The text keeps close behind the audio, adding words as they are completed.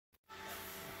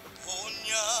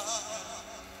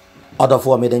Other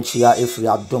for me than chia if we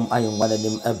are dumb, I am one of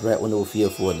them ever on no fear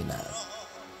for now.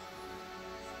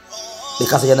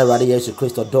 Because I am already Jesus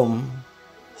Christ or dumb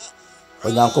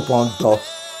when you uncle upon door.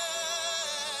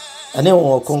 And then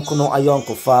one concono a young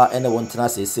far and I want to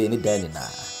say any day now.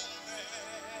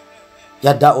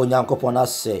 Yada on young upon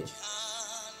us say.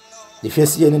 The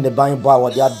first year in the buying bar,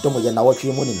 what you are dumb and I watch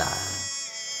you money now.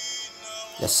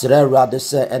 Yes, rather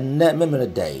say and net memory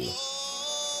day.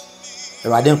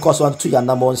 I didn't cost 1 2 years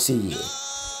number 1 see.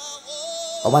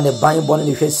 I want the buying bonnet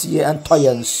if you see and toy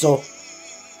and so.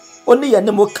 Only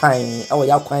a more kind, our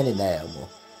young kind in there.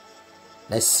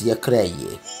 Let's see a cray.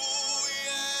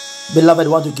 Beloved,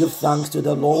 want to give thanks to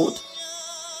the Lord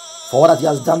for what He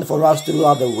has done for us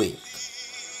throughout the week.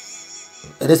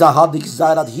 It is our heart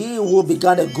desire that He will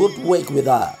begin a good work with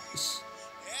us,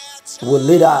 will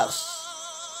lead us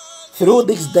through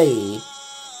this day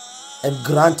and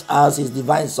grant us His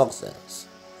divine success.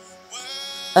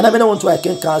 And I mean, I want to I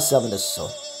can count 7 so.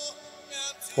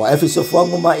 For every so far,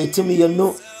 Mama, 18 million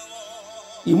no.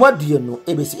 You what do you know?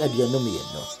 ABC, you know me,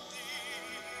 no.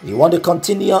 We want to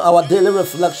continue our daily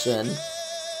reflection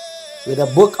with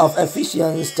the book of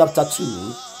Ephesians, chapter 2,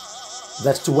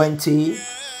 verse 20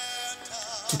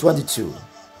 to 22.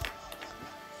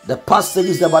 The passage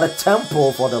is about a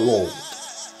temple for the Lord.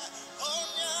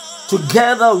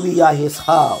 Together we are His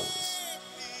house,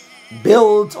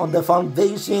 built on the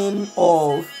foundation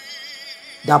of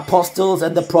the apostles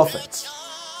and the prophets.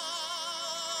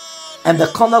 And the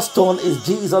cornerstone is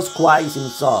Jesus Christ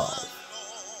Himself.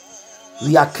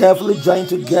 We are carefully joined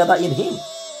together in Him,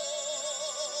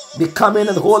 becoming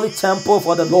a holy temple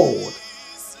for the Lord.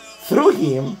 Through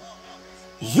Him,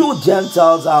 you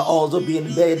Gentiles are also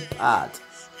being made part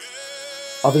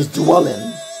of His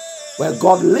dwelling, where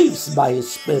God lives by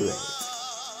His Spirit.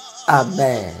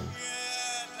 Amen.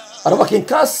 I don't can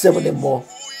cast 7 more.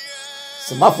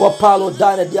 Samafo Paulo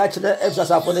died at the actual exercise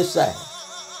upon the side.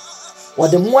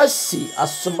 What the mercy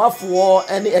as Samafo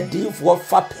any a deal for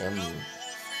Fapem.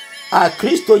 A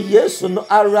Christo Yesu no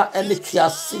ara any Tia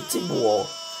City war.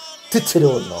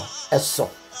 Titiro no eso.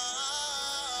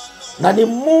 Na the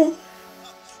moon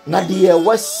na the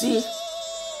wasi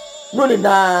no ni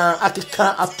na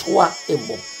akika atwa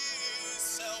emo.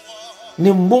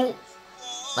 Ni moon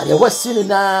na the wasi ni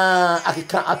na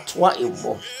akika atwa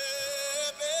emo.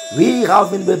 We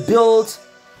have been built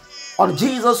on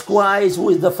Jesus Christ, who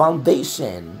is the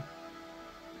foundation.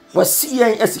 We see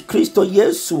as Christo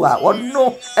Yeshua or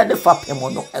no any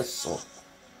fapemo no eso.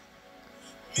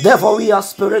 Therefore, we are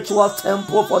spiritual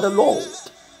temple for the Lord.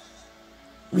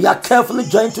 We are carefully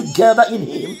joined together in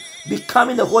Him,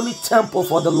 becoming the holy temple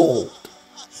for the Lord.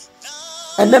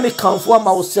 And let me conform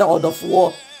ourselves of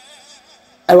war.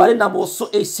 And right now, I'm also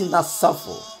a sinner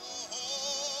suffer.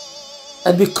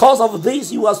 And because of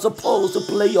this, you are supposed to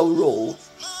play your role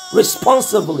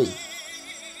responsibly.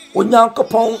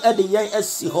 Onyankopon ede yen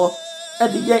esiho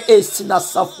ede yen esina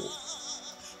safo.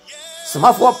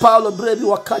 Samafo Paulo brebi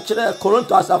waka kire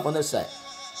Korinto asafo ne se.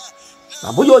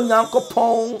 Na boye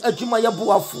Onyankopon adwuma ye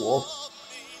boafo.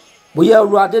 Boye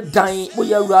awurade dan,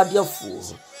 boye awurade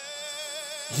afo.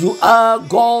 You are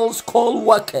God's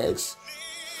co-workers.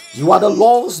 You are the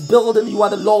Lord's building, you are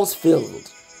the Lord's field.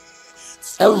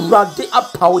 Awurade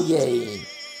apaw ye.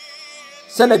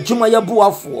 Send a juma ya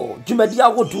boafo, juma dia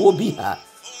wodu obi ha.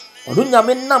 Onu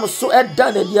nyame nam so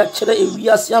eda na dia kire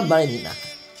ewiase aman na.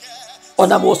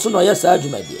 Onam wo so no ye sa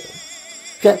juma dia.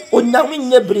 Hwe onyame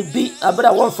nye bribi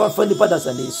abra won fanfa ni pada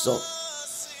sane so.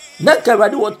 Na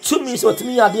karade wo tumi so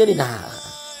tumi ade ni na.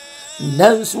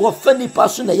 Nanso wo fani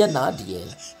paso na ye na ade.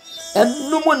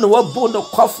 Enu mo no wo bo no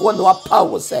kwafo no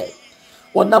apawo say.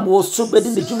 Onam wo so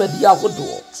bedi ni juma dia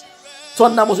wodo. So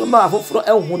onam so ma afoforo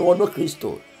ehun no no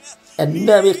Kristo. And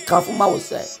never come from our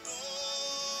side.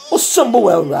 O sombo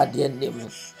well radi name.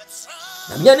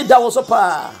 Na nyani da wo so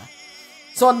pa.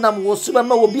 So nam wo super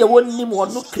ma wo bia wonni mo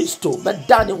no Kristo, but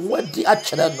dan wadi a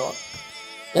chere no.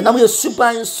 Ya nam ye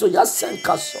super so ya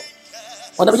senka so.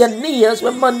 Ona bia nears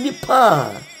we man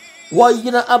nipa. Wo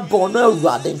yina abon no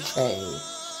radi chain.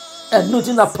 And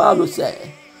nothing that Paulo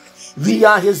say. We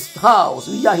are His house,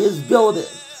 we are His building.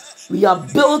 We are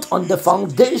built on the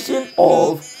foundation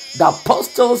of the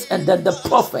apostles and then the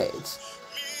prophets.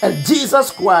 And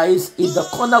Jesus Christ is the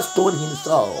cornerstone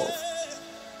Himself.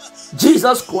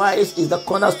 Jesus Christ is the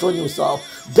cornerstone Himself.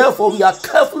 Therefore, we are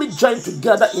carefully joined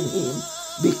together in Him,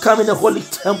 becoming a holy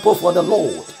temple for the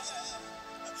Lord.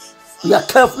 We are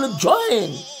carefully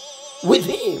joined with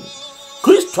Him.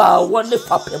 Christo one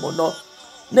papemono.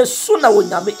 Ne suna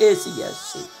wonyame esi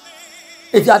yesi.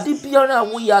 If you are deep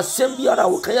we are same biara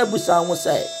we kaya busa won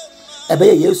say.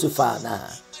 Ebe Yesu fa na.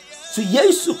 So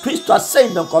Yesu Christo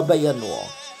asɛn no kɔbɛyɛ no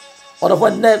ɔdɔfo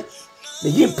nnɛ ne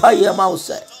yimpa yɛ ma wo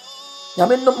sɛ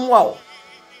nyame nom wa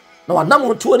na wanam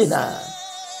wo tuo nyinaa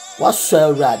wasɔ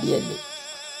awurade ani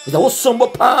sɛ wosom bo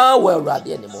paa wɔ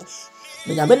awurade ani mu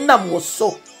na nyame nam wo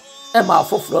so ɛma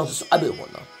afoforɔ nso so abɛhu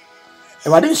no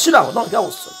awurade nhyira wo na ɔhwɛ wo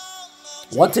so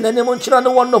wɔte n'anim nkyerɛ ne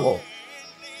wɔn no hɔ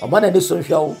ɔma n'ani so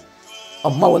nhwɛ wo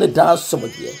ɔma wo ne daa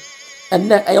somdeɛ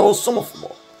ɛnnɛ ɛyɛ wo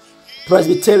somfoɔ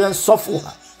Presbyterian sɔfo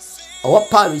ha ɔwɔ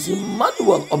Paris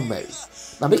Emmanuel Omari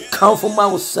na mekamfo ma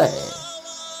wo sɛ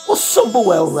wosom bo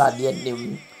wɔ awurade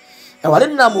anim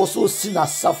awurade nam wo so si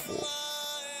n'asafo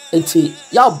enti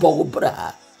yɛabɔ wo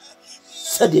bra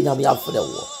sɛdeɛ nyame afrɛ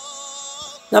wo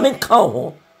nyame nka wo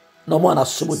ho na ɔma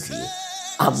n'asomdwie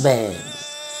amen.